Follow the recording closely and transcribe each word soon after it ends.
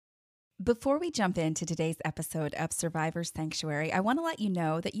Before we jump into today's episode of Survivor Sanctuary, I want to let you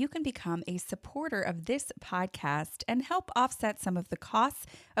know that you can become a supporter of this podcast and help offset some of the costs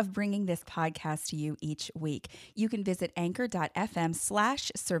of bringing this podcast to you each week. You can visit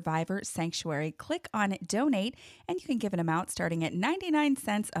anchor.fm/Survivor Sanctuary, click on donate, and you can give an amount starting at 99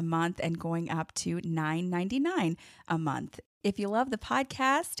 cents a month and going up to $9.99 a month. If you love the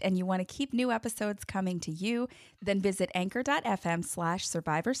podcast and you want to keep new episodes coming to you, then visit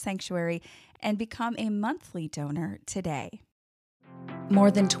anchor.fm/Survivor Sanctuary and become a monthly donor today.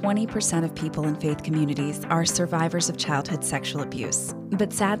 More than 20% of people in faith communities are survivors of childhood sexual abuse.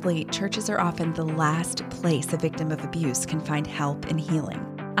 But sadly, churches are often the last place a victim of abuse can find help and healing.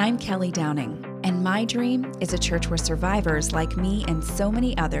 I'm Kelly Downing, and my dream is a church where survivors like me and so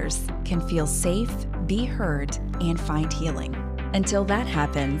many others can feel safe, be heard, and find healing. Until that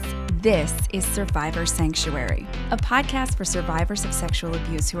happens, this is Survivor Sanctuary, a podcast for survivors of sexual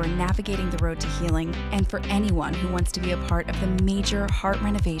abuse who are navigating the road to healing, and for anyone who wants to be a part of the major heart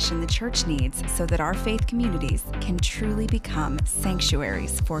renovation the church needs so that our faith communities can truly become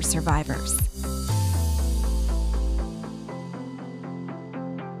sanctuaries for survivors.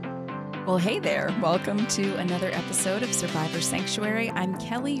 Well, hey there. Welcome to another episode of Survivor Sanctuary. I'm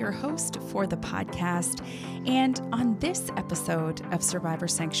Kelly, your host for the podcast. And on this episode of Survivor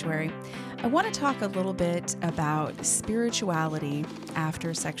Sanctuary, I want to talk a little bit about spirituality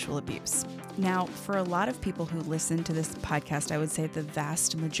after sexual abuse. Now, for a lot of people who listen to this podcast, I would say the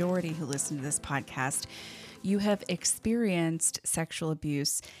vast majority who listen to this podcast, you have experienced sexual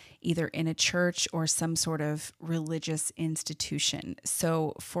abuse either in a church or some sort of religious institution.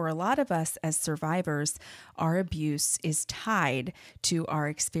 So for a lot of us as survivors, our abuse is tied to our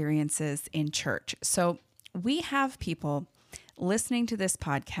experiences in church. So we have people listening to this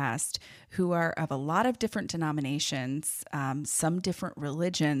podcast who are of a lot of different denominations, some different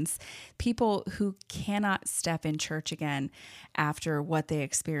religions, people who cannot step in church again after what they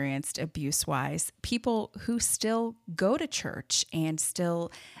experienced abuse-wise, people who still go to church and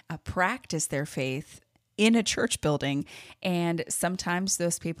still practice their faith in a church building. And sometimes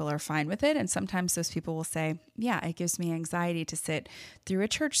those people are fine with it. And sometimes those people will say, yeah, it gives me anxiety to sit through a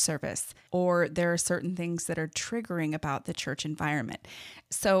church service, or there are certain things that are triggering about the church environment.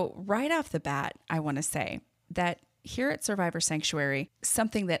 So right off the bat, I want to say that here at Survivor Sanctuary,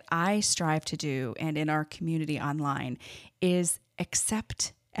 something that I strive to do and in our community online is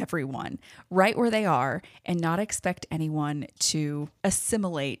accept everyone right where they are and not expect anyone to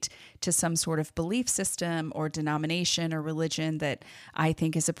assimilate to some sort of belief system or denomination or religion that I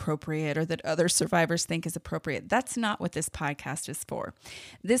think is appropriate or that other survivors think is appropriate. That's not what this podcast is for.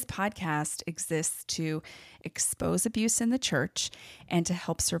 This podcast exists to expose abuse in the church and to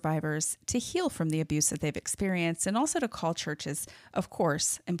help survivors to heal from the abuse that they've experienced, and also to call churches, of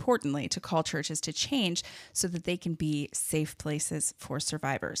course, importantly, to call churches to change so that they can be safe places for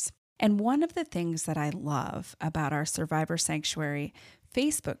survivors. And one of the things that I love about our Survivor Sanctuary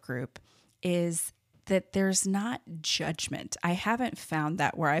Facebook group is that there's not judgment. I haven't found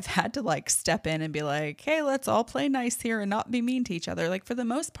that where I've had to step in and be like, hey, let's all play nice here and not be mean to each other. For the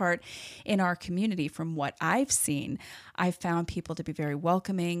most part in our community, from what I've seen, I've found people to be very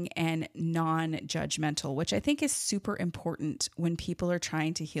welcoming and non-judgmental, which I think is super important when people are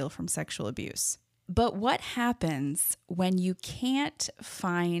trying to heal from sexual abuse. But what happens when you can't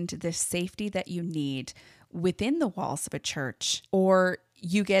find the safety that you need within the walls of a church, or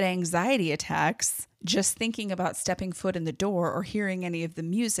you get anxiety attacks just thinking about stepping foot in the door or hearing any of the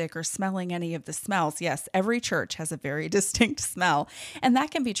music or smelling any of the smells? Yes, every church has a very distinct smell, and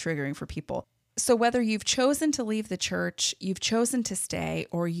that can be triggering for people. So whether you've chosen to leave the church, you've chosen to stay,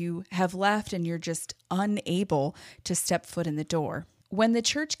 or you have left and you're just unable to step foot in the door, when the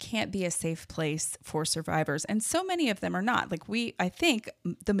church can't be a safe place for survivors, and so many of them are not, I think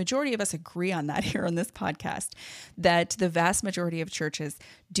the majority of us agree on that here on this podcast, that the vast majority of churches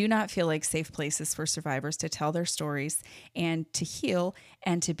do not feel like safe places for survivors to tell their stories and to heal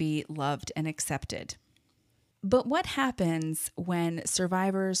and to be loved and accepted. But what happens when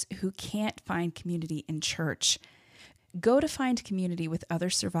survivors who can't find community in church go to find community with other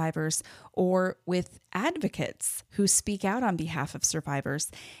survivors or with advocates who speak out on behalf of survivors,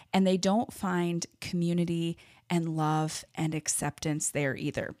 and they don't find community and love and acceptance there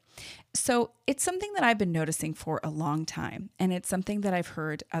either? So it's something that I've been noticing for a long time, and it's something that I've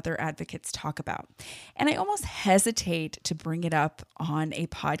heard other advocates talk about. And I almost hesitate to bring it up on a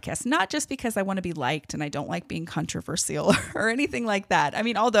podcast, not just because I want to be liked and I don't like being controversial or anything like that. I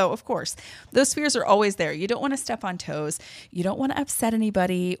mean, although, of course, those fears are always there. You don't want to step on toes. You don't want to upset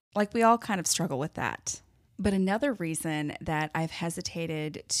anybody. We all kind of struggle with that. But another reason that I've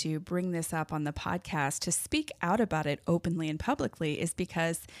hesitated to bring this up on the podcast, to speak out about it openly and publicly, is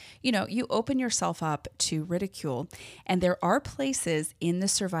because, you open yourself up to ridicule. And there are places in the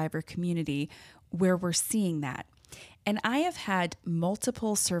survivor community where we're seeing that. And I have had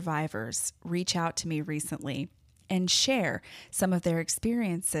multiple survivors reach out to me recently and share some of their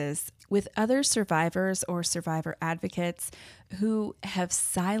experiences with other survivors or survivor advocates who have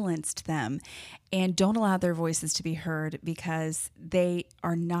silenced them and don't allow their voices to be heard because they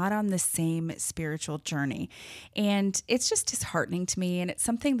are not on the same spiritual journey. And it's just disheartening to me. And it's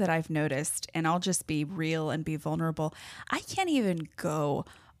something that I've noticed, and I'll just be real and be vulnerable. I can't even go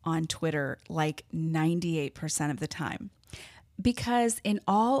on Twitter like 98% of the time. Because in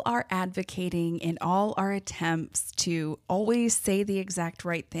all our advocating, in all our attempts to always say the exact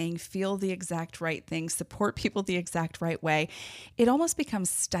right thing, feel the exact right thing, support people the exact right way, it almost becomes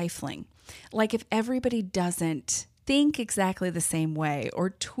stifling. Like if everybody doesn't think exactly the same way,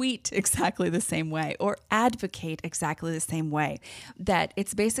 or tweet exactly the same way, or advocate exactly the same way, that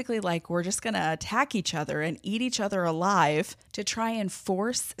it's basically like we're just going to attack each other and eat each other alive to try and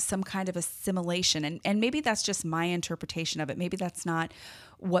force some kind of assimilation. And maybe that's just my interpretation of it. Maybe that's not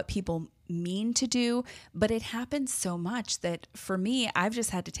what people mean to do, but it happens so much that for me, I've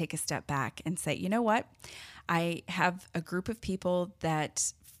just had to take a step back and say, you know what? I have a group of people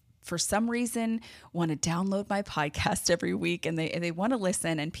that for some reason want to download my podcast every week, and they want to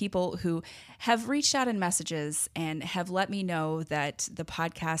listen, and people who have reached out in messages and have let me know that the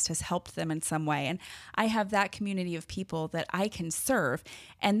podcast has helped them in some way. And I have that community of people that I can serve,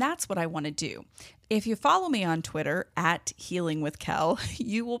 and that's what I want to do. If you follow me on Twitter at Healing with Kel,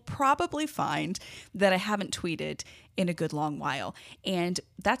 you will probably find that I haven't tweeted in a good long while. And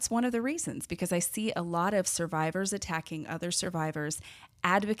that's one of the reasons, because I see a lot of survivors attacking other survivors,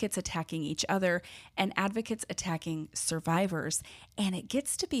 advocates attacking each other, and advocates attacking survivors. And it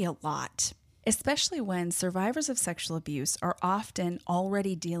gets to be a lot, especially when survivors of sexual abuse are often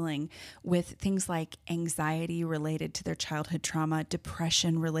already dealing with things like anxiety related to their childhood trauma,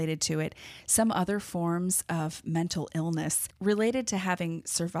 depression related to it, some other forms of mental illness related to having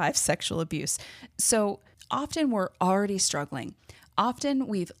survived sexual abuse. So often we're already struggling. Often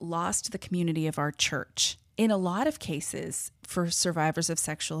we've lost the community of our church. In a lot of cases, for survivors of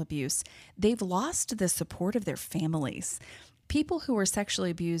sexual abuse, they've lost the support of their families. People who were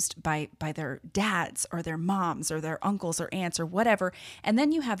sexually abused by their dads or their moms or their uncles or aunts or whatever. And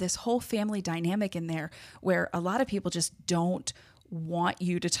then you have this whole family dynamic in there where a lot of people just don't want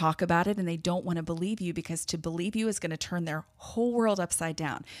you to talk about it, and they don't want to believe you, because to believe you is going to turn their whole world upside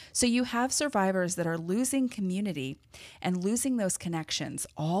down. So you have survivors that are losing community and losing those connections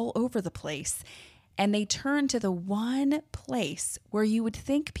all over the place. And they turn to the one place where you would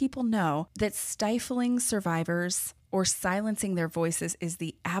think people know that stifling survivors or silencing their voices is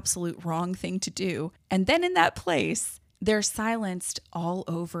the absolute wrong thing to do. And then in that place, they're silenced all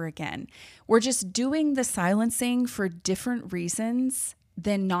over again. We're just doing the silencing for different reasons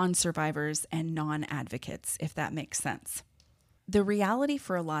than non-survivors and non-advocates, if that makes sense. The reality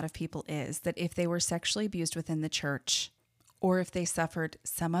for a lot of people is that if they were sexually abused within the church, or if they suffered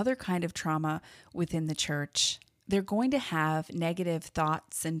some other kind of trauma within the church, they're going to have negative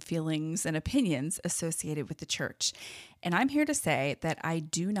thoughts and feelings and opinions associated with the church. And I'm here to say that I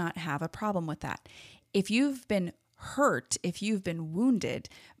do not have a problem with that. If you've been hurt, if you've been wounded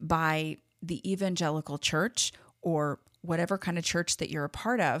by the evangelical church or whatever kind of church that you're a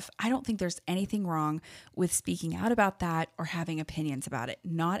part of, I don't think there's anything wrong with speaking out about that or having opinions about it.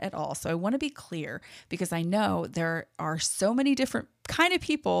 Not at all. So I want to be clear, because I know there are so many different kind of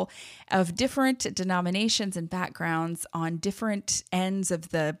people of different denominations and backgrounds on different ends of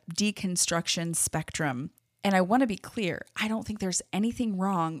the deconstruction spectrum. And I want to be clear, I don't think there's anything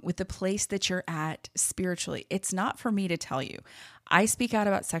wrong with the place that you're at spiritually. It's not for me to tell you. I speak out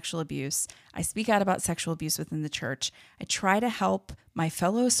about sexual abuse. I speak out about sexual abuse within the church. I try to help my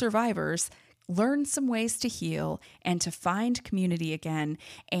fellow survivors learn some ways to heal and to find community again.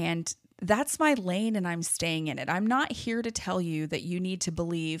 And that's my lane, and I'm staying in it. I'm not here to tell you that you need to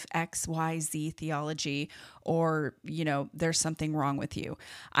believe X, Y, Z theology, or, there's something wrong with you.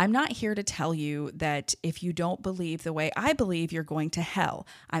 I'm not here to tell you that if you don't believe the way I believe, you're going to hell.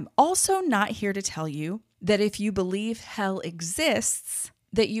 I'm also not here to tell you that if you believe hell exists,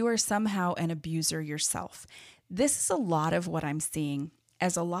 that you are somehow an abuser yourself. This is a lot of what I'm seeing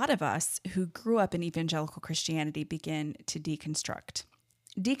as a lot of us who grew up in evangelical Christianity begin to deconstruct.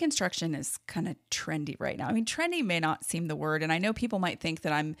 Deconstruction is kind of trendy right now. I mean, trendy may not seem the word, and I know people might think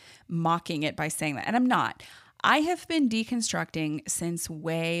that I'm mocking it by saying that, and I'm not. I have been deconstructing since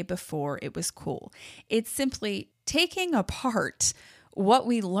way before it was cool. It's simply taking apart what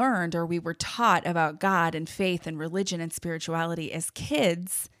we learned or we were taught about God and faith and religion and spirituality as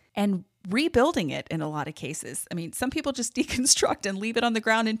kids and rebuilding it in a lot of cases. I mean, some people just deconstruct and leave it on the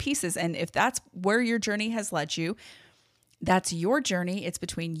ground in pieces. And if that's where your journey has led you, that's your journey. It's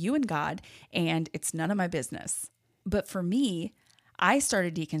between you and God, and it's none of my business. But for me, I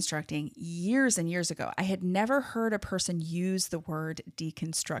started deconstructing years and years ago. I had never heard a person use the word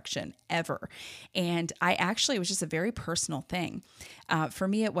deconstruction ever. And it was just a very personal thing. For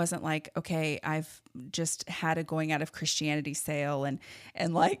me, it wasn't like, okay, I've just had a going out of Christianity sale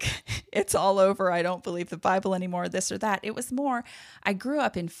and like it's all over. I don't believe the Bible anymore, this or that. It was more, I grew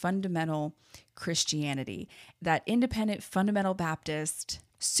up in fundamental Christianity, that independent fundamental Baptist,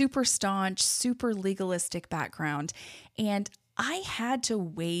 super staunch, super legalistic background. And I had to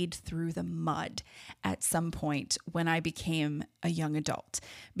wade through the mud at some point when I became a young adult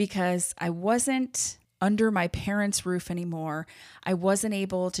because I wasn't under my parents' roof anymore. I wasn't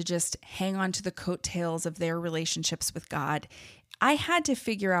able to just hang on to the coattails of their relationships with God. I had to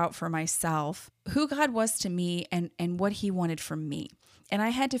figure out for myself who God was to me and what he wanted from me. And I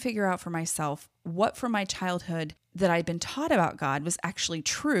had to figure out for myself what from my childhood that I'd been taught about God was actually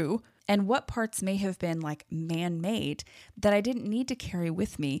true and what parts may have been like man-made that I didn't need to carry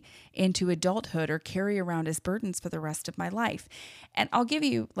with me into adulthood or carry around as burdens for the rest of my life. And I'll give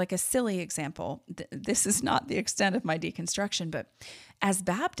you like a silly example. This is not the extent of my deconstruction, but as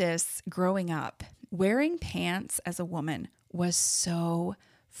Baptists growing up, wearing pants as a woman was so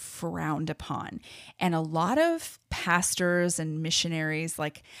frowned upon. And a lot of pastors and missionaries,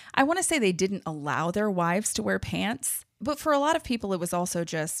 like I want to say they didn't allow their wives to wear pants, but for a lot of people, it was also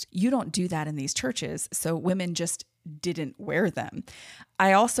just, you don't do that in these churches. So women just didn't wear them.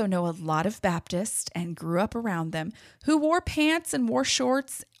 I also know a lot of Baptists and grew up around them who wore pants and wore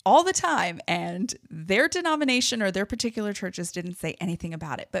shorts all the time, and their denomination or their particular churches didn't say anything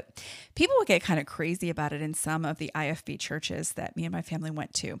about it. But people would get kind of crazy about it in some of the IFB churches that me and my family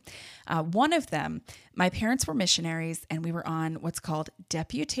went to. One of them, my parents were missionaries, and we were on what's called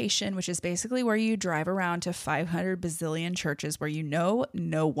deputation, which is basically where you drive around to 500 bazillion churches where you know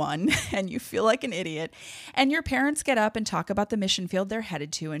no one and you feel like an idiot. And your parents get up and talk about the mission field they're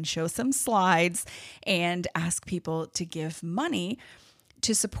headed to and show some slides and ask people to give money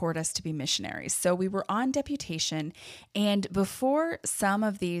to support us to be missionaries. So we were on deputation, and before some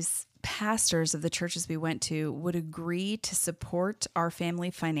of these pastors of the churches we went to would agree to support our family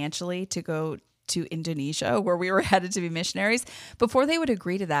financially to go to Indonesia, where we were headed to be missionaries, before they would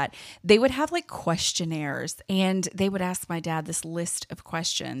agree to that, they would have like questionnaires, and they would ask my dad this list of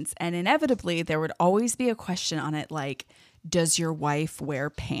questions. And inevitably, there would always be a question on it like, does your wife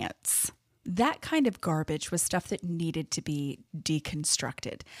wear pants? That kind of garbage was stuff that needed to be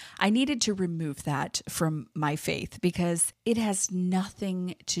deconstructed. I needed to remove that from my faith because it has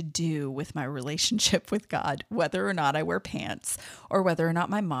nothing to do with my relationship with God, whether or not I wear pants or whether or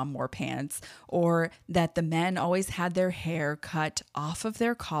not my mom wore pants or that the men always had their hair cut off of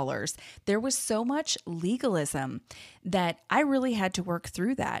their collars. There was so much legalism that I really had to work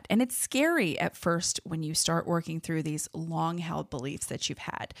through that. And it's scary at first when you start working through these long-held beliefs that you've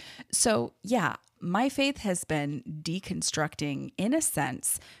had. So yeah, my faith has been deconstructing in a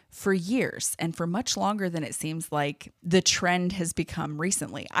sense for years and for much longer than it seems like the trend has become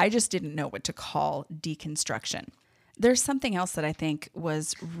recently. I just didn't know what to call deconstruction. There's something else that I think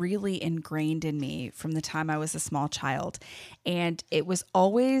was really ingrained in me from the time I was a small child. And it was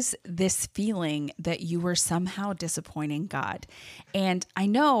always this feeling that you were somehow disappointing God. And I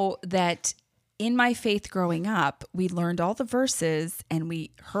know that in my faith growing up, we learned all the verses and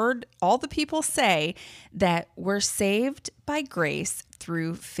we heard all the people say that we're saved by grace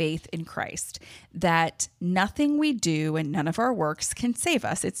through faith in Christ, that nothing we do and none of our works can save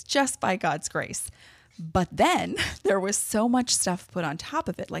us. It's just by God's grace. But then there was so much stuff put on top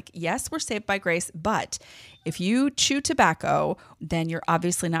of it. Like, yes, we're saved by grace, but if you chew tobacco, then you're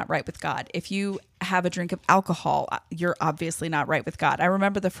obviously not right with God. If you have a drink of alcohol, you're obviously not right with God. I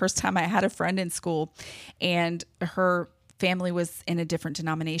remember the first time I had a friend in school and her family was in a different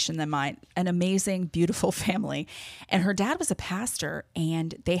denomination than mine, an amazing, beautiful family. And her dad was a pastor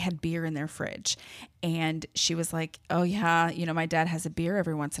and they had beer in their fridge. And she was like, oh yeah, my dad has a beer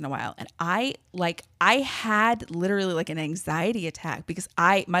every once in a while. And I had literally like an anxiety attack because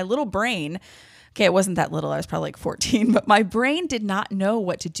my little brain Okay, it wasn't that little. I was probably like 14, but my brain did not know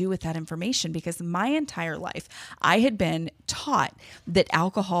what to do with that information because my entire life I had been taught that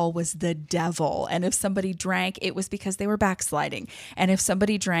alcohol was the devil. And if somebody drank, it was because they were backsliding. And if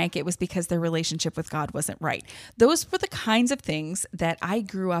somebody drank, it was because their relationship with God wasn't right. Those were the kinds of things that I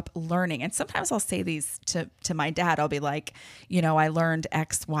grew up learning. And sometimes I'll say these to my dad. I'll be like, I learned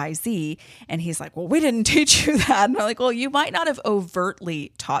X, Y, Z. And he's like, well, we didn't teach you that. And I'm like, well, you might not have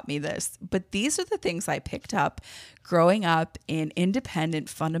overtly taught me this, but these are the things I picked up growing up in independent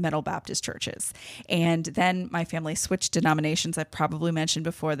fundamental Baptist churches. And then my family switched denominations. I've probably mentioned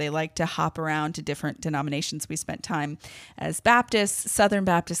before, they like to hop around to different denominations. We spent time as Baptists, Southern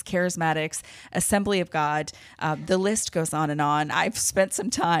Baptists, Charismatics, Assembly of God. The list goes on and on. I've spent some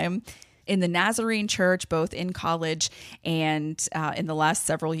time in the Nazarene church, both in college and in the last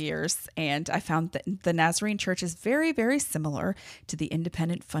several years. And I found that the Nazarene church is very, very similar to the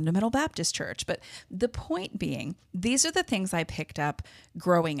independent fundamental Baptist church. But the point being, these are the things I picked up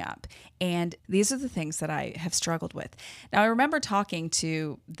growing up. And these are the things that I have struggled with. Now, I remember talking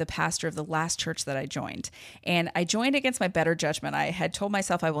to the pastor of the last church that I joined, and I joined against my better judgment. I had told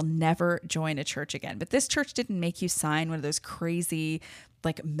myself I will never join a church again. But this church didn't make you sign one of those crazy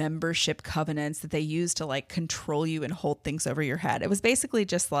membership covenants that they use to control you and hold things over your head. It was basically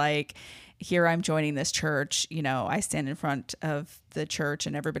just like, here, I'm joining this church. I stand in front of the church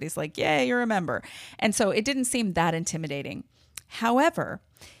and everybody's like, yay, you're a member. And so it didn't seem that intimidating. However,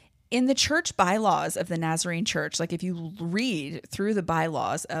 in the church bylaws of the Nazarene church, if you read through the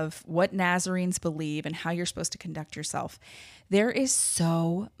bylaws of what Nazarenes believe and how you're supposed to conduct yourself, there is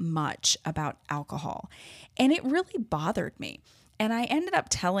so much about alcohol. And it really bothered me. And I ended up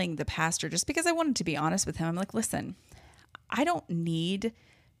telling the pastor, just because I wanted to be honest with him, I'm like, listen, I don't need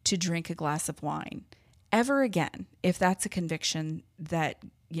to drink a glass of wine ever again if that's a conviction that,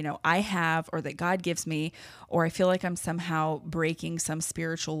 I have or that God gives me, or I feel like I'm somehow breaking some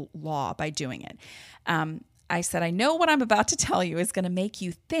spiritual law by doing it. I said, I know what I'm about to tell you is going to make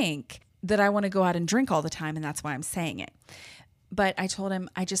you think that I want to go out and drink all the time, and that's why I'm saying it. But I told him,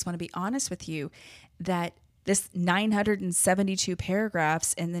 I just want to be honest with you that this 972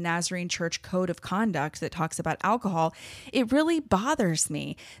 paragraphs in the Nazarene Church Code of Conduct that talks about alcohol, it really bothers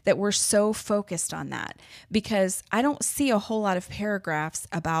me that we're so focused on that, because I don't see a whole lot of paragraphs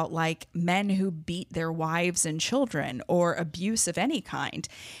about men who beat their wives and children or abuse of any kind.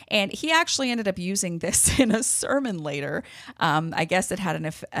 And he actually ended up using this in a sermon later. I guess it had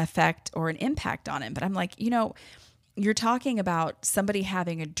an effect or an impact on him. But I'm like, you're talking about somebody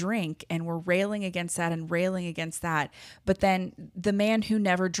having a drink and we're railing against that and railing against that. But then the man who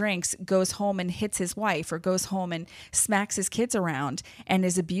never drinks goes home and hits his wife or goes home and smacks his kids around and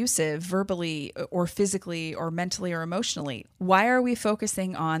is abusive verbally or physically or mentally or emotionally. Why are we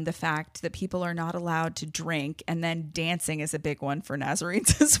focusing on the fact that people are not allowed to drink? And then dancing is a big one for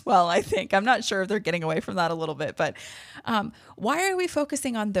Nazarenes as well, I think. I'm not sure if they're getting away from that a little bit, but why are we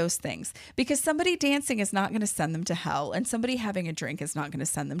focusing on those things? Because somebody dancing is not going to send them to hell, and somebody having a drink is not going to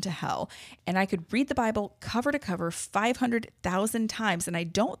send them to hell. And I could read the Bible cover to cover 500,000 times, and I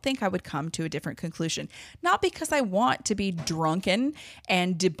don't think I would come to a different conclusion. Not because I want to be drunken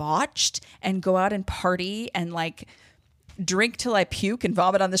and debauched and go out and party and drink till I puke and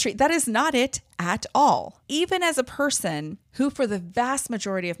vomit on the street. That is not it at all. Even as a person who for the vast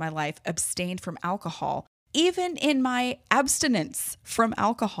majority of my life abstained from alcohol, even in my abstinence from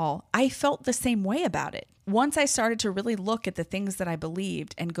alcohol, I felt the same way about it. Once I started to really look at the things that I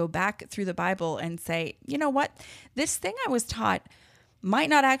believed and go back through the Bible and say, you know what, this thing I was taught might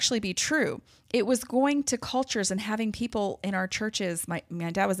not actually be true. It was going to cultures and having people in our churches. My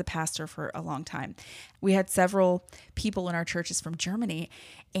dad was a pastor for a long time. We had several people in our churches from Germany,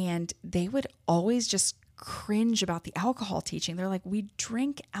 and they would always just cringe about the alcohol teaching. They're like, we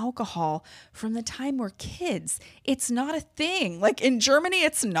drink alcohol from the time we're kids. It's not a thing. In Germany,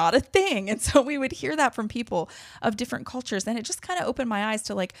 it's not a thing. And so we would hear that from people of different cultures. And it just kind of opened my eyes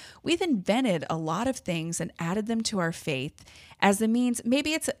to we've invented a lot of things and added them to our faith as a means.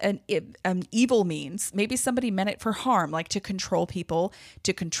 Maybe it's an evil means. Maybe somebody meant it for harm, to control people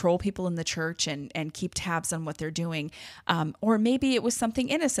in the church and keep tabs on what they're doing. Or maybe it was something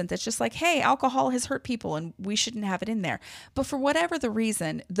innocent that's just hey, alcohol has hurt people and we shouldn't have it in there. But for whatever the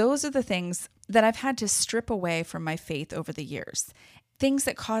reason, those are the things that I've had to strip away from my faith over the years. Things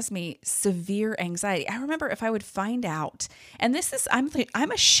that cause me severe anxiety. I remember if I would find out, and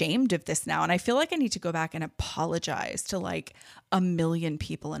I'm ashamed of this now, and I feel like I need to go back and apologize to a million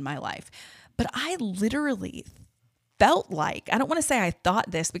people in my life. But I literally felt I don't want to say I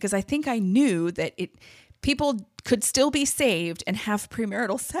thought this, because I think I knew that People could still be saved and have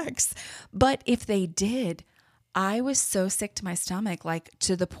premarital sex. But if they did, I was so sick to my stomach, like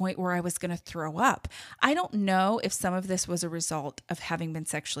to the point where I was going to throw up. I don't know if some of this was a result of having been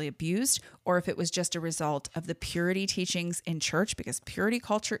sexually abused or if it was just a result of the purity teachings in church, because purity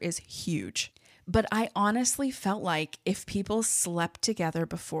culture is huge. But I honestly felt like if people slept together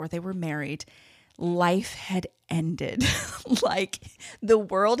before they were married, life had ended. Like the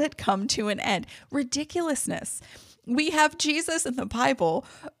world had come to an end. Ridiculousness. We have Jesus in the Bible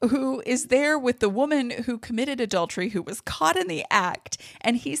who is there with the woman who committed adultery, who was caught in the act,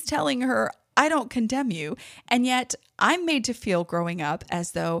 and he's telling her, I don't condemn you. And yet I'm made to feel growing up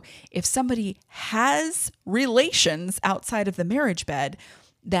as though if somebody has relations outside of the marriage bed,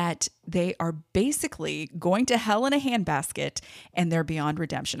 that they are basically going to hell in a handbasket and they're beyond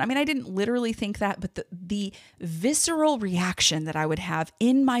redemption. I mean, I didn't literally think that, but the visceral reaction that I would have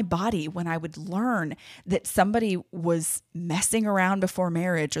in my body when I would learn that somebody was messing around before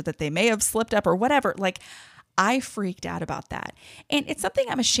marriage or that they may have slipped up or whatever, like I freaked out about that. And it's something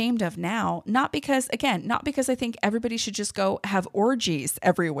I'm ashamed of now, not because I think everybody should just go have orgies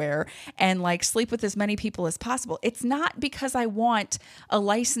everywhere and like sleep with as many people as possible. It's not because I want a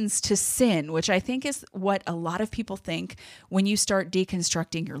license to sin, which I think is what a lot of people think when you start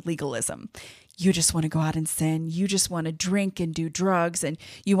deconstructing your legalism. You just want to go out and sin. You just want to drink and do drugs and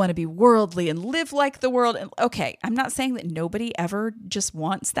you want to be worldly and live like the world. And okay, I'm not saying that nobody ever just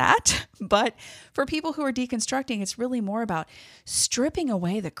wants that, but for people who are deconstructing, it's really more about stripping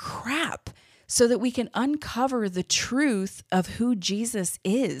away the crap so that we can uncover the truth of who Jesus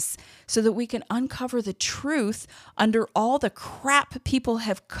is, so that we can uncover the truth under all the crap people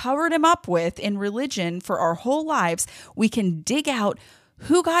have covered him up with in religion for our whole lives. We can dig out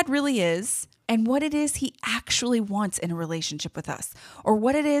who God really is and what it is he actually wants in a relationship with us, or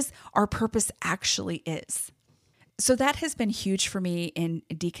what it is our purpose actually is. So that has been huge for me in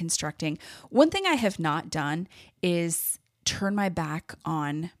deconstructing. One thing I have not done is turn my back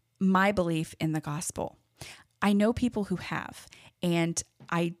on my belief in the gospel. I know people who have, and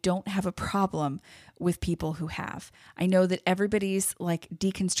I don't have a problem with people who have. I know that everybody's like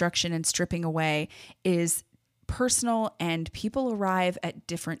deconstruction and stripping away is personal and people arrive at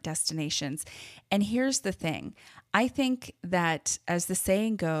different destinations. And here's the thing. I think that, as the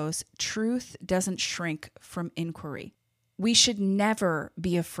saying goes, truth doesn't shrink from inquiry. We should never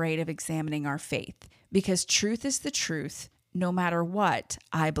be afraid of examining our faith because truth is the truth, no matter what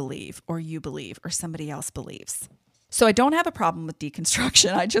I believe or you believe or somebody else believes. So I don't have a problem with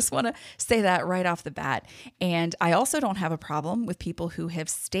deconstruction. I just want to say that right off the bat. And I also don't have a problem with people who have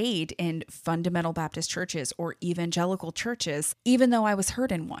stayed in fundamental Baptist churches or evangelical churches, even though I was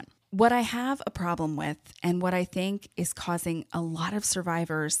hurt in one. What I have a problem with, and what I think is causing a lot of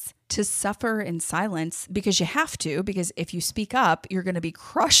survivors to suffer in silence, because you have to, because if you speak up, you're going to be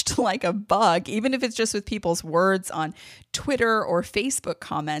crushed like a bug, even if it's just with people's words on Twitter or Facebook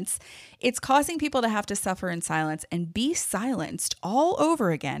comments. It's causing people to have to suffer in silence and be silenced all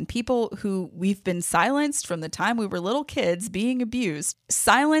over again. People who we've been silenced from the time we were little kids being abused,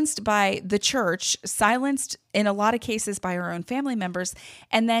 silenced by the church, silenced in a lot of cases by our own family members.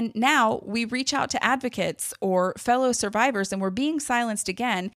 And then now we reach out to advocates or fellow survivors and we're being silenced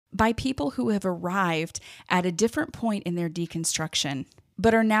again by people who have arrived at a different point in their deconstruction,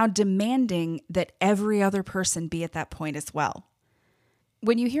 but are now demanding that every other person be at that point as well.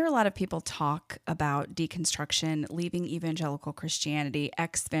 When you hear a lot of people talk about deconstruction, leaving evangelical Christianity,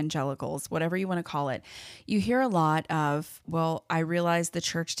 ex-evangelicals, whatever you want to call it, you hear a lot of, well, I realize the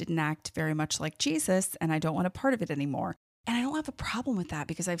church didn't act very much like Jesus and I don't want a part of it anymore. And I don't have a problem with that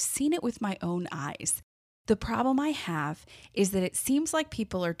because I've seen it with my own eyes. The problem I have is that it seems like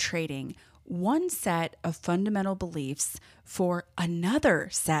people are trading one set of fundamental beliefs for another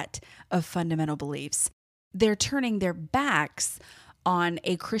set of fundamental beliefs. They're turning their backs on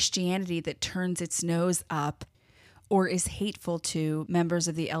a Christianity that turns its nose up or is hateful to members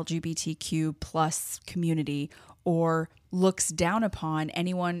of the LGBTQ plus community or looks down upon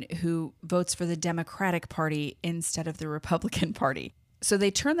anyone who votes for the Democratic Party instead of the Republican Party. So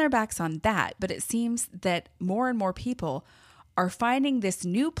they turn their backs on that, but it seems that more and more people are finding this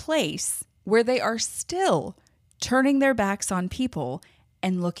new place where they are still turning their backs on people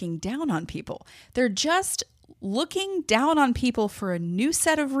and looking down on people. They're just looking down on people for a new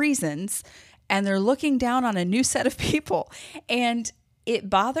set of reasons, and they're looking down on a new set of people. And it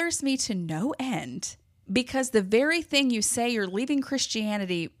bothers me to no end because the very thing you say you're leaving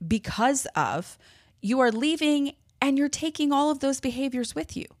Christianity because of, you are leaving and you're taking all of those behaviors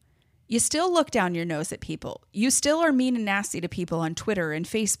with you. You still look down your nose at people. You still are mean and nasty to people on Twitter and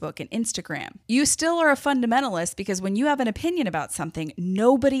Facebook and Instagram. You still are a fundamentalist because when you have an opinion about something,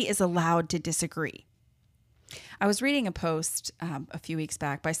 nobody is allowed to disagree. I was reading a post a few weeks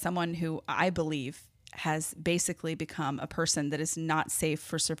back by someone who I believe has basically become a person that is not safe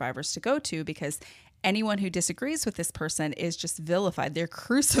for survivors to go to because anyone who disagrees with this person is just vilified. They're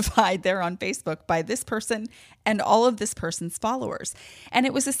crucified there on Facebook by this person and all of this person's followers. And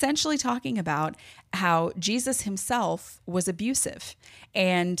it was essentially talking about how Jesus himself was abusive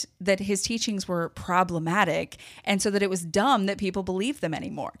and that his teachings were problematic, and so that it was dumb that people believed them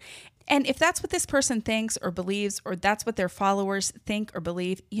anymore. And if that's what this person thinks or believes, or that's what their followers think or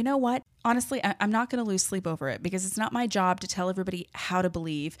believe, you know what? Honestly, I'm not going to lose sleep over it because it's not my job to tell everybody how to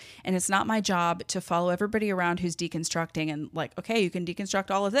believe. And it's not my job to follow everybody around who's deconstructing and like, okay, you can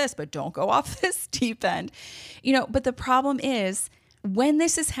deconstruct all of this, but don't go off this deep end. But the problem is when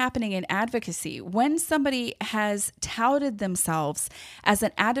this is happening in advocacy, when somebody has touted themselves as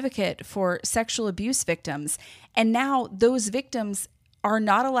an advocate for sexual abuse victims, and now those victims are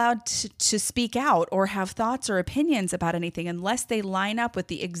not allowed to speak out or have thoughts or opinions about anything unless they line up with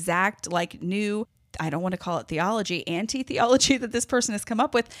the exact new, I don't want to call it theology, anti-theology that this person has come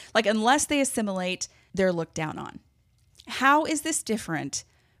up with, unless they assimilate, they're looked down on. How is this different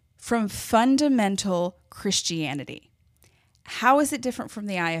from fundamental Christianity? How is it different from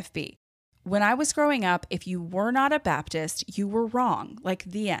the IFB? When I was growing up, if you were not a Baptist, you were wrong,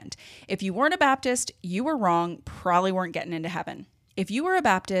 the end. If you weren't a Baptist, you were wrong, probably weren't getting into heaven. If you were a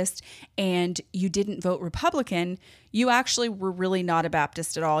Baptist and you didn't vote Republican, you actually were really not a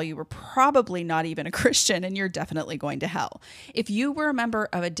Baptist at all. You were probably not even a Christian, and you're definitely going to hell. If you were a member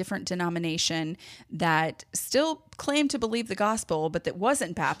of a different denomination that still claimed to believe the gospel, but that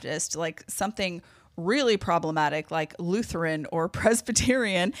wasn't Baptist, like something really problematic like Lutheran or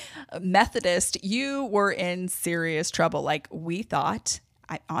Presbyterian, Methodist, you were in serious trouble. We thought,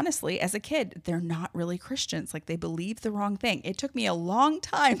 honestly, as a kid, they're not really Christians. They believe the wrong thing. It took me a long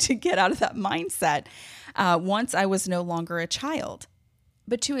time to get out of that mindset once I was no longer a child.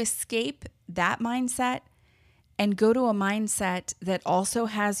 But to escape that mindset and go to a mindset that also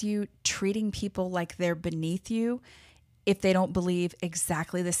has you treating people like they're beneath you if they don't believe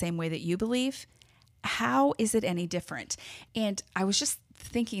exactly the same way that you believe, how is it any different? And I was just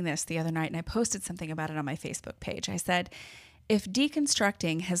thinking this the other night, and I posted something about it on my Facebook page. I said, if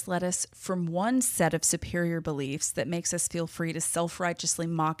deconstructing has led us from one set of superior beliefs that makes us feel free to self-righteously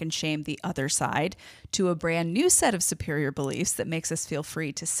mock and shame the other side to a brand new set of superior beliefs that makes us feel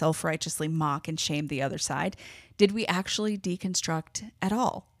free to self-righteously mock and shame the other side, did we actually deconstruct at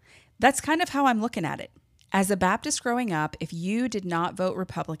all? That's kind of how I'm looking at it. As a Baptist growing up, if you did not vote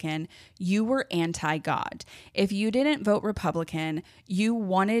Republican, you were anti-God. If you didn't vote Republican, you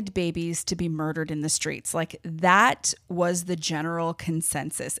wanted babies to be murdered in the streets. That was the general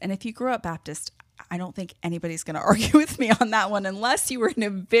consensus. And if you grew up Baptist, I don't think anybody's going to argue with me on that one unless you were in a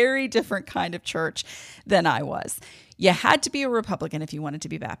very different kind of church than I was. You had to be a Republican if you wanted to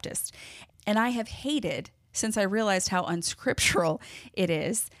be Baptist. And I have hated, since I realized how unscriptural it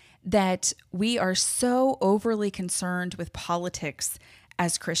is, that we are so overly concerned with politics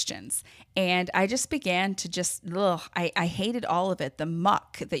as Christians. And I just began to I hated all of it, the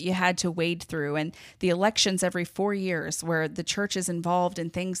muck that you had to wade through and the elections every 4 years where the church is involved in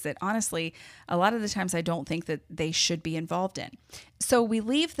things that honestly, a lot of the times I don't think that they should be involved in. So we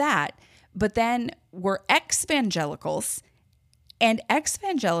leave that, but then we're ex-evangelicals, and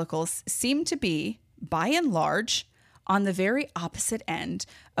ex-evangelicals seem to be, by and large, on the very opposite end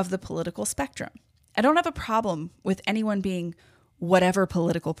of the political spectrum. I don't have a problem with anyone being whatever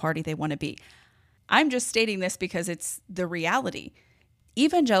political party they want to be. I'm just stating this because it's the reality.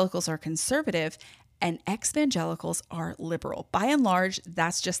 Evangelicals are conservative and ex-evangelicals are liberal. By and large,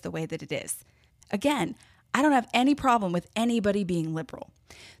 that's just the way that it is. Again, I don't have any problem with anybody being liberal.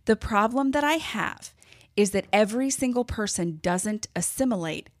 The problem that I have is that every single person doesn't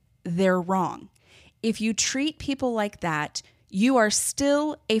assimilate. They're wrong. If you treat people like that, you are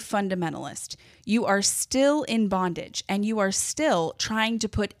still a fundamentalist. You are still in bondage, and you are still trying to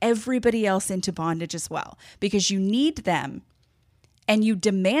put everybody else into bondage as well, because you need them and you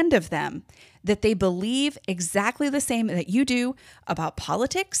demand of them that they believe exactly the same that you do about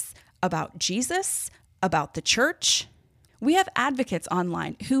politics, about Jesus, about the church. We have advocates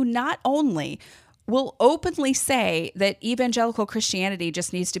online who not only will openly say that evangelical Christianity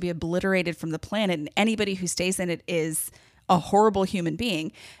just needs to be obliterated from the planet and anybody who stays in it is a horrible human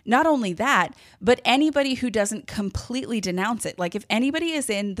being. Not only that, but anybody who doesn't completely denounce it. If anybody is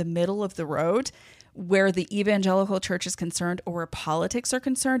in the middle of the road where the evangelical church is concerned or where politics are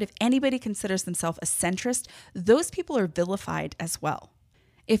concerned, if anybody considers themselves a centrist, those people are vilified as well.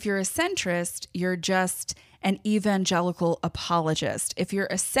 If you're a centrist, you're just an evangelical apologist. If you're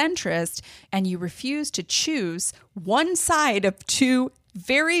a centrist and you refuse to choose one side of two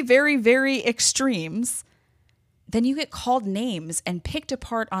very, very, very extremes, then you get called names and picked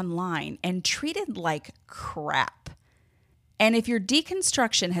apart online and treated like crap. And if your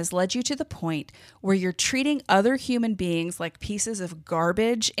deconstruction has led you to the point where you're treating other human beings like pieces of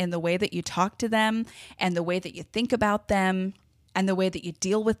garbage in the way that you talk to them and the way that you think about them and the way that you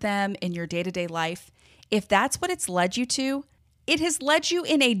deal with them in your day-to-day life, if that's what it's led you to, it has led you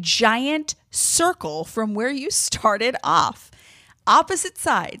in a giant circle from where you started off. Opposite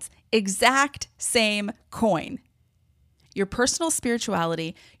sides, exact same coin. Your personal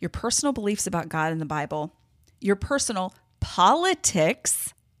spirituality, your personal beliefs about God and the Bible, your personal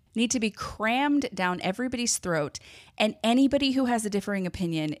politics need to be crammed down everybody's throat, and anybody who has a differing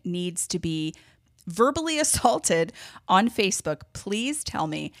opinion needs to be verbally assaulted on Facebook. Please tell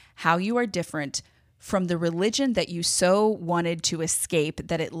me how you are different from the religion that you so wanted to escape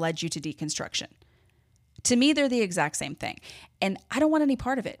that it led you to deconstruction. To me, they're the exact same thing, and I don't want any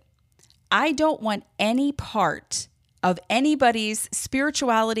part of it. I don't want any part of anybody's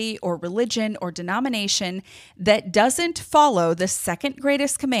spirituality or religion or denomination that doesn't follow the second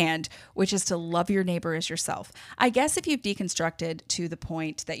greatest command, which is to love your neighbor as yourself. I guess if you've deconstructed to the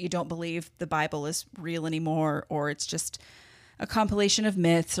point that you don't believe the Bible is real anymore, or it's just a compilation of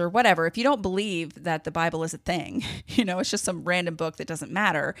myths or whatever, if you don't believe that the Bible is a thing, it's just some random book that doesn't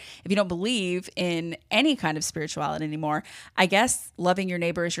matter. If you don't believe in any kind of spirituality anymore, I guess loving your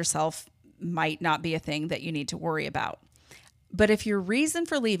neighbor as yourself might not be a thing that you need to worry about. But if your reason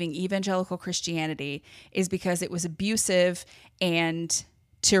for leaving evangelical Christianity is because it was abusive and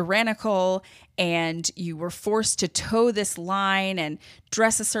tyrannical and you were forced to toe this line and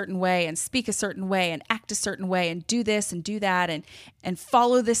dress a certain way and speak a certain way and act a certain way and do this and do that and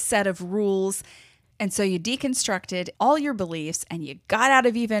follow this set of rules, and so you deconstructed all your beliefs and you got out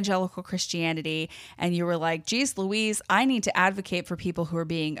of evangelical Christianity and you were like, geez, Louise, I need to advocate for people who are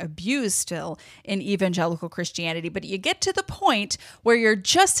being abused still in evangelical Christianity. But you get to the point where you're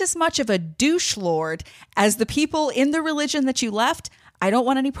just as much of a douche lord as the people in the religion that you left. I don't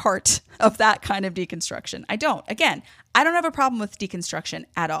want any part of that kind of deconstruction. I don't. Again, I don't have a problem with deconstruction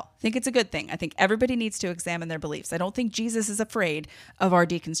at all. I think it's a good thing. I think everybody needs to examine their beliefs. I don't think Jesus is afraid of our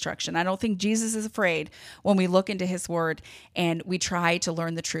deconstruction. I don't think Jesus is afraid when we look into his word and we try to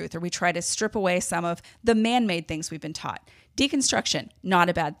learn the truth or we try to strip away some of the man-made things we've been taught. Deconstruction, not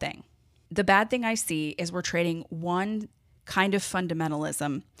a bad thing. The bad thing I see is we're trading one kind of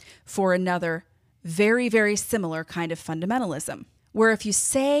fundamentalism for another very, very similar kind of fundamentalism, where if you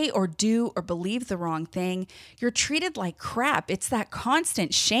say or do or believe the wrong thing, you're treated like crap. It's that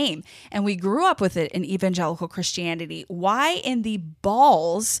constant shame. And we grew up with it in evangelical Christianity. Why in the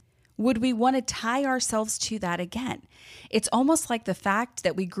balls would we want to tie ourselves to that again? It's almost like the fact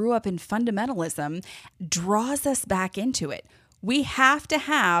that we grew up in fundamentalism draws us back into it. We have to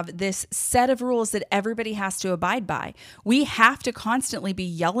have this set of rules that everybody has to abide by. We have to constantly be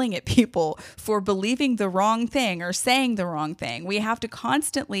yelling at people for believing the wrong thing or saying the wrong thing. We have to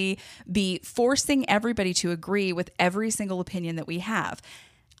constantly be forcing everybody to agree with every single opinion that we have.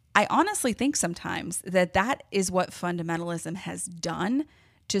 I honestly think sometimes that is what fundamentalism has done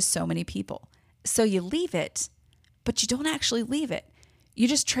to so many people. So you leave it, but you don't actually leave it. You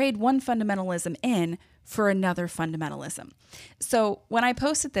just trade one fundamentalism in for another fundamentalism. So when I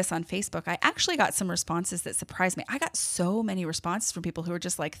posted this on Facebook, I actually got some responses that surprised me. I got so many responses from people who were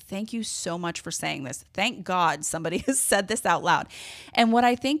just like, thank you so much for saying this. Thank God somebody has said this out loud. And what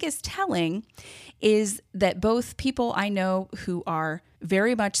I think is telling is that both people I know who are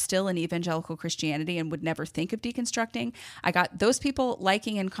very much still in evangelical Christianity and would never think of deconstructing, I got those people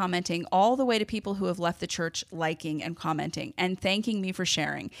liking and commenting, all the way to people who have left the church liking and commenting and thanking me for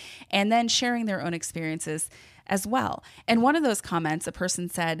sharing, and then sharing their own experiences as well. And one of those comments, a person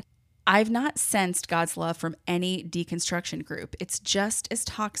said, I've not sensed God's love from any deconstruction group. It's just as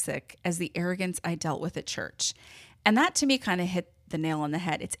toxic as the arrogance I dealt with at church. And that to me kind of hit the nail on the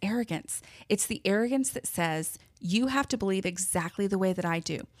head. It's arrogance. It's the arrogance that says, you have to believe exactly the way that I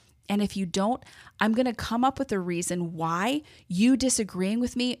do. And if you don't, I'm going to come up with a reason why you disagreeing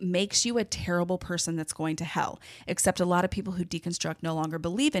with me makes you a terrible person that's going to hell. Except a lot of people who deconstruct no longer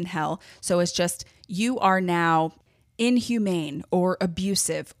believe in hell. So it's just, you are now inhumane or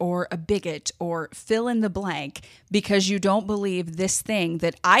abusive or a bigot or fill in the blank because you don't believe this thing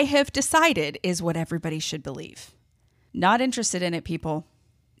that I have decided is what everybody should believe. Not interested in it, people.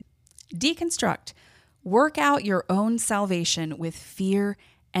 Deconstruct. Work out your own salvation with fear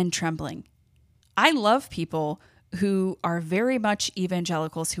and trembling. I love people who are very much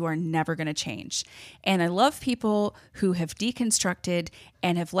evangelicals who are never going to change. And I love people who have deconstructed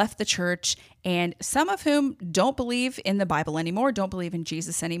and have left the church, and some of whom don't believe in the Bible anymore, don't believe in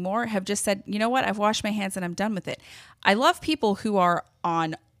Jesus anymore, have just said, you know what, I've washed my hands and I'm done with it. I love people who are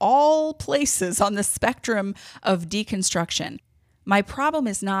on all places on the spectrum of deconstruction. My problem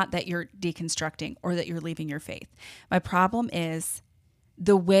is not that you're deconstructing or that you're leaving your faith. My problem is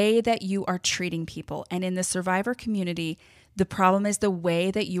the way that you are treating people. And in the survivor community, the problem is the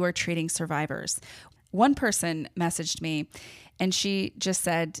way that you are treating survivors. One person messaged me and she just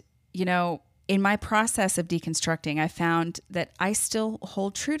said, you know, in my process of deconstructing, I found that I still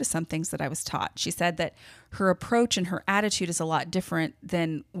hold true to some things that I was taught. She said that her approach and her attitude is a lot different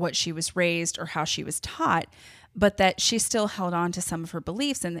than what she was raised or how she was taught, but that she still held on to some of her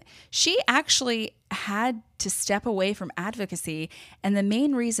beliefs, and she actually had to step away from advocacy. And the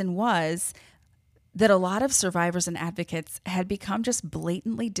main reason was that a lot of survivors and advocates had become just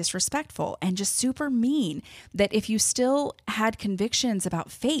blatantly disrespectful and just super mean, that if you still had convictions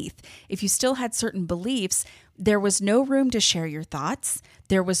about faith, if you still had certain beliefs, there was no room to share your thoughts.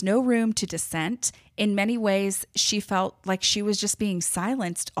 There was no room to dissent. In many ways, she felt like she was just being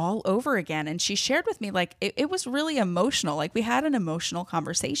silenced all over again. And she shared with me, like, it was really emotional. Like, we had an emotional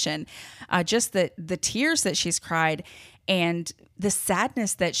conversation, just the tears that she's cried and the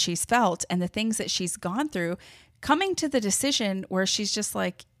sadness that she's felt and the things that she's gone through, coming to the decision where she's just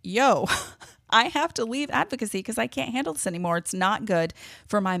like, yo, I have to leave advocacy because I can't handle this anymore. It's not good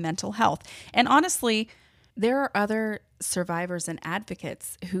for my mental health. And honestly, there are other survivors and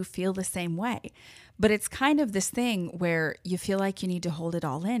advocates who feel the same way. But it's kind of this thing where you feel like you need to hold it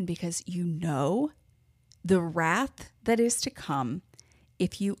all in because you know the wrath that is to come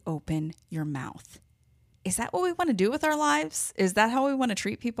if you open your mouth. Is that what we want to do with our lives? Is that how we want to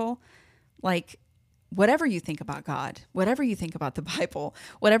treat people? Like, whatever you think about God, whatever you think about the Bible,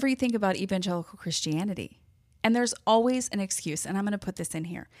 whatever you think about evangelical Christianity, and there's always an excuse, and I'm going to put this in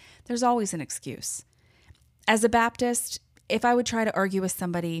here. There's always an excuse. As a Baptist, if I would try to argue with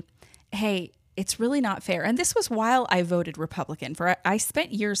somebody, hey, it's really not fair. And this was while I voted Republican. I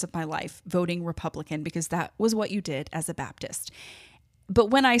spent years of my life voting Republican because that was what you did as a Baptist. But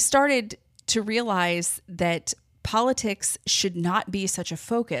when I started to realize that politics should not be such a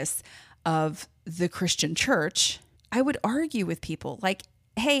focus of the Christian church, I would argue with people like,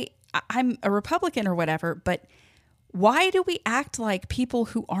 hey, I'm a Republican or whatever, but why do we act like people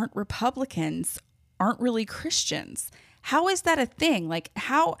who aren't Republicans aren't really Christians? How is that a thing? Like,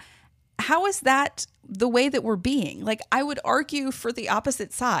 how is that the way that we're being? Like, I would argue for the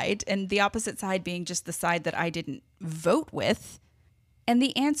opposite side, and the opposite side being just the side that I didn't vote with. And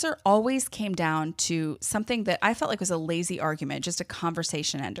the answer always came down to something that I felt like was a lazy argument, just a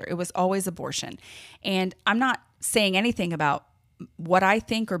conversation ender. It was always abortion. And I'm not saying anything about what I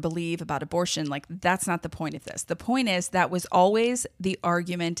think or believe about abortion. Like, that's not the point of this. The point is that was always the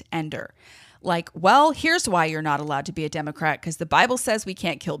argument ender. Like, well, here's why you're not allowed to be a Democrat, because the Bible says we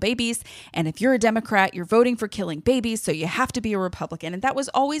can't kill babies. And if you're a Democrat, you're voting for killing babies, so you have to be a Republican. And that was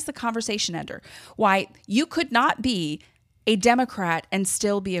always the conversation ender. Why you could not be a Democrat and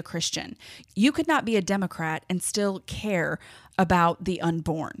still be a Christian. You could not be a Democrat and still care about the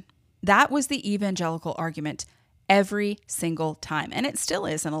unborn. That was the evangelical argument every single time. And it still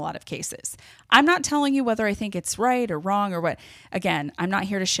is in a lot of cases. I'm not telling you whether I think it's right or wrong or what. Again, I'm not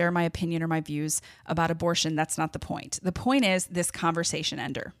here to share my opinion or my views about abortion. That's not the point. The point is this conversation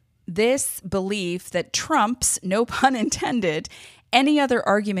ender. This belief that trumps, no pun intended, any other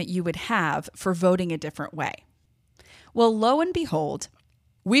argument you would have for voting a different way. Well, lo and behold,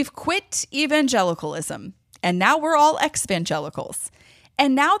 we've quit evangelicalism, and now we're all ex-evangelicals.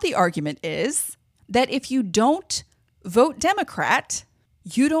 And now the argument is that if you don't vote Democrat,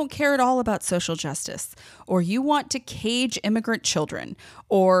 you don't care at all about social justice, or you want to cage immigrant children,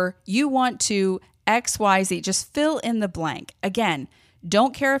 or you want to XYZ, just fill in the blank. Again,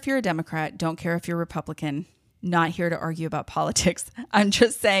 don't care if you're a Democrat, don't care if you're Republican. Not here to argue about politics. I'm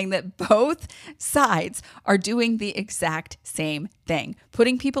just saying that both sides are doing the exact same thing,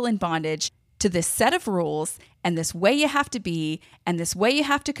 putting people in bondage to this set of rules and this way you have to be and this way you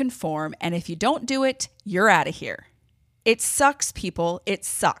have to conform. And if you don't do it, you're out of here. It sucks, people. It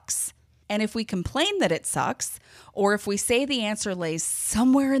sucks. And if we complain that it sucks, or if we say the answer lays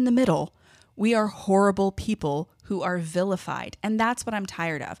somewhere in the middle, we are horrible people who are vilified. And that's what I'm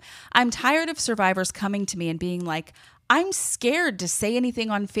tired of. I'm tired of survivors coming to me and being like, I'm scared to say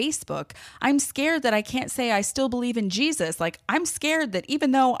anything on Facebook. I'm scared that I can't say I still believe in Jesus. Like, I'm scared that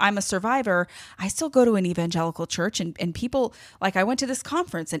even though I'm a survivor, I still go to an evangelical church and people, like, I went to this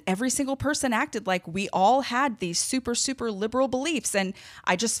conference and every single person acted like we all had these super, super liberal beliefs. And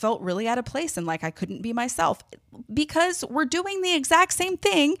I just felt really out of place and like I couldn't be myself because we're doing the exact same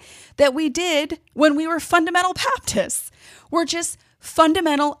thing that we did when we were fundamental Baptists. We're just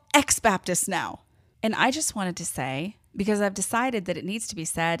fundamental ex-Baptists now. And I just wanted to say, because I've decided that it needs to be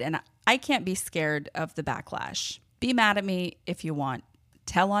said, and I can't be scared of the backlash. Be mad at me if you want.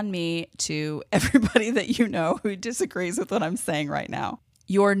 Tell on me to everybody that you know who disagrees with what I'm saying right now.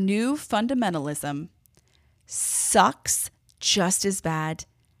 Your new fundamentalism sucks just as bad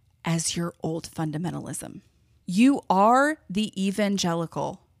as your old fundamentalism. You are the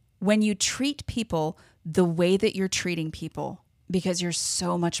evangelical when you treat people the way that you're treating people, because you're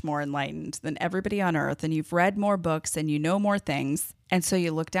so much more enlightened than everybody on earth and you've read more books and you know more things. And so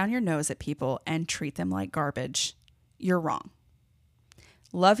you look down your nose at people and treat them like garbage. You're wrong.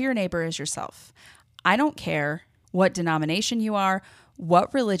 Love your neighbor as yourself. I don't care what denomination you are,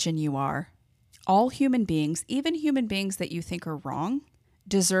 what religion you are. All human beings, even human beings that you think are wrong,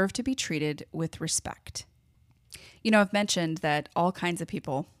 deserve to be treated with respect. You know, I've mentioned that all kinds of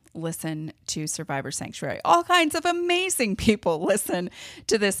people listen to Survivor Sanctuary. All kinds of amazing people listen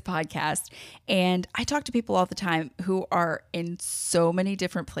to this podcast. And I talk to people all the time who are in so many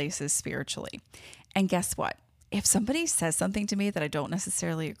different places spiritually. And guess what? If somebody says something to me that I don't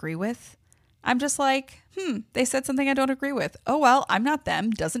necessarily agree with, I'm just like, they said something I don't agree with. Oh, well, I'm not them.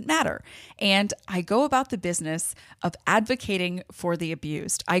 Doesn't matter. And I go about the business of advocating for the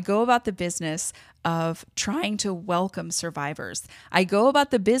abused. I go about the business of trying to welcome survivors. I go about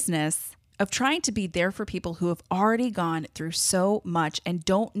the business of trying to be there for people who have already gone through so much and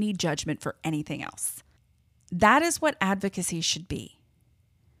don't need judgment for anything else. That is what advocacy should be.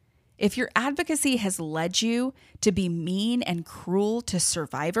 If your advocacy has led you to be mean and cruel to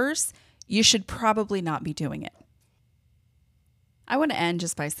survivors, you should probably not be doing it. I want to end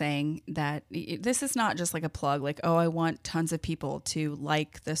just by saying that this is not just like a plug, like, oh, I want tons of people to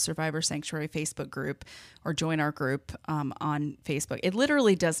like the Survivor Sanctuary Facebook group or join our group on Facebook. It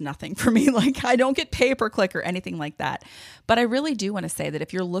literally does nothing for me. Like, I don't get pay per click or anything like that. But I really do want to say that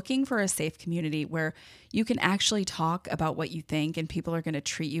if you're looking for a safe community where you can actually talk about what you think and people are going to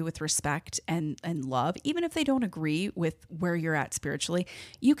treat you with respect and love, even if they don't agree with where you're at spiritually,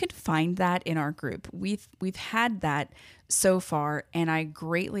 you can find that in our group. We've had that so far, and I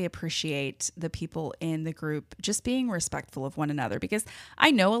greatly appreciate the people in the group just being respectful of one another, because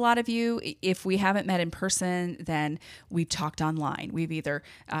I know a lot of you, if we haven't met in person, then we've talked online. We've either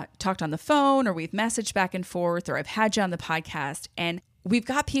talked on the phone or we've messaged back and forth, or I've had you on the podcast, and we've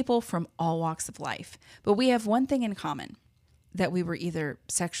got people from all walks of life. But we have one thing in common, that we were either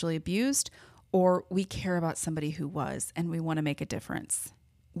sexually abused or we care about somebody who was, and we want to make a difference.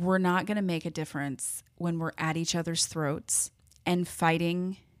 We're not going to make a difference when we're at each other's throats and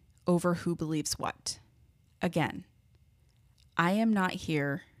fighting over who believes what. Again, I am not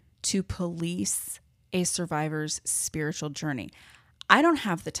here to police a survivor's spiritual journey. I don't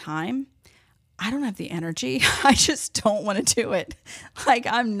have the time. I don't have the energy. I just don't want to do it. Like,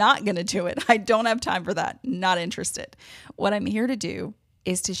 I'm not going to do it. I don't have time for that. Not interested. What I'm here to do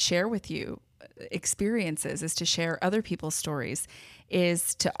is to share with you experiences, is to share other people's stories,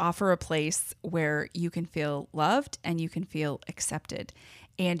 is to offer a place where you can feel loved and you can feel accepted.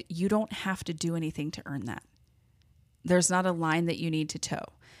 And you don't have to do anything to earn that. There's not a line that you need to toe.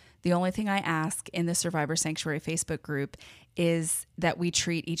 The only thing I ask in the Survivor Sanctuary Facebook group is that we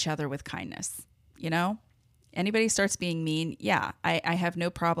treat each other with kindness. You know, anybody starts being mean, yeah, I have no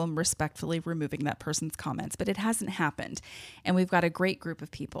problem respectfully removing that person's comments, but it hasn't happened. And we've got a great group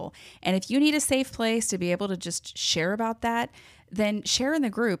of people. And if you need a safe place to be able to just share about that, then share in the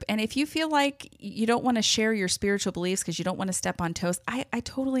group. And if you feel like you don't want to share your spiritual beliefs because you don't want to step on toes, I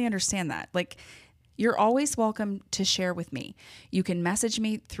totally understand that. Like, you're always welcome to share with me. You can message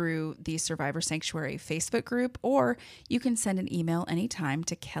me through the Survivor Sanctuary Facebook group, or you can send an email anytime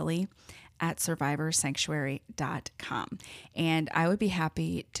to kelly@survivorsanctuary.com. And I would be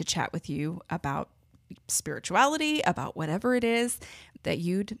happy to chat with you about spirituality, about whatever it is that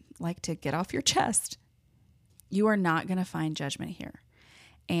you'd like to get off your chest. You are not going to find judgment here.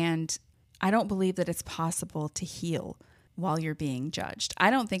 And I don't believe that it's possible to heal while you're being judged. I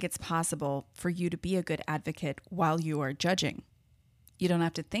don't think it's possible for you to be a good advocate while you are judging. You don't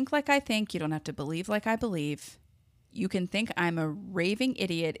have to think like I think. You don't have to believe like I believe. You can think I'm a raving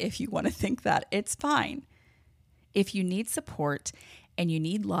idiot if you want to think that. It's fine. If you need support and you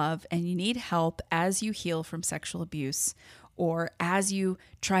need love and you need help as you heal from sexual abuse, or as you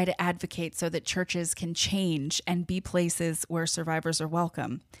try to advocate so that churches can change and be places where survivors are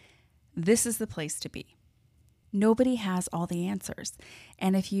welcome, this is the place to be. Nobody has all the answers.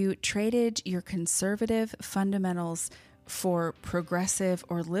 And if you traded your conservative fundamentals for progressive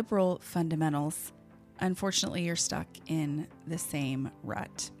or liberal fundamentals, unfortunately, you're stuck in the same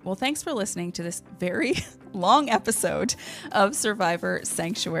rut. Well, thanks for listening to this very long episode of Survivor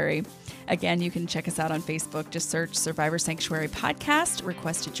Sanctuary. Again, you can check us out on Facebook. Just search Survivor Sanctuary Podcast,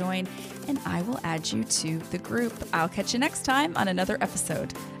 request to join, and I will add you to the group. I'll catch you next time on another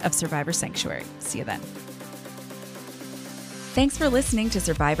episode of Survivor Sanctuary. See you then. Thanks for listening to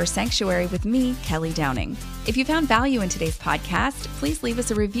Survivor Sanctuary with me, Kelly Downing. If you found value in today's podcast, please leave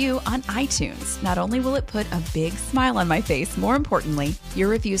us a review on iTunes. Not only will it put a big smile on my face, more importantly, your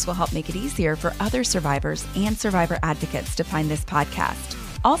reviews will help make it easier for other survivors and survivor advocates to find this podcast.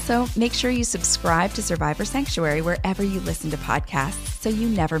 Also, make sure you subscribe to Survivor Sanctuary wherever you listen to podcasts so you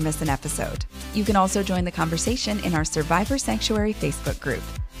never miss an episode. You can also join the conversation in our Survivor Sanctuary Facebook group.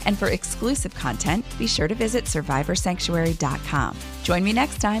 And for exclusive content, be sure to visit survivorsanctuary.com. Join me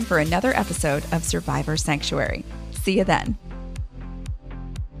next time for another episode of Survivor Sanctuary. See you then.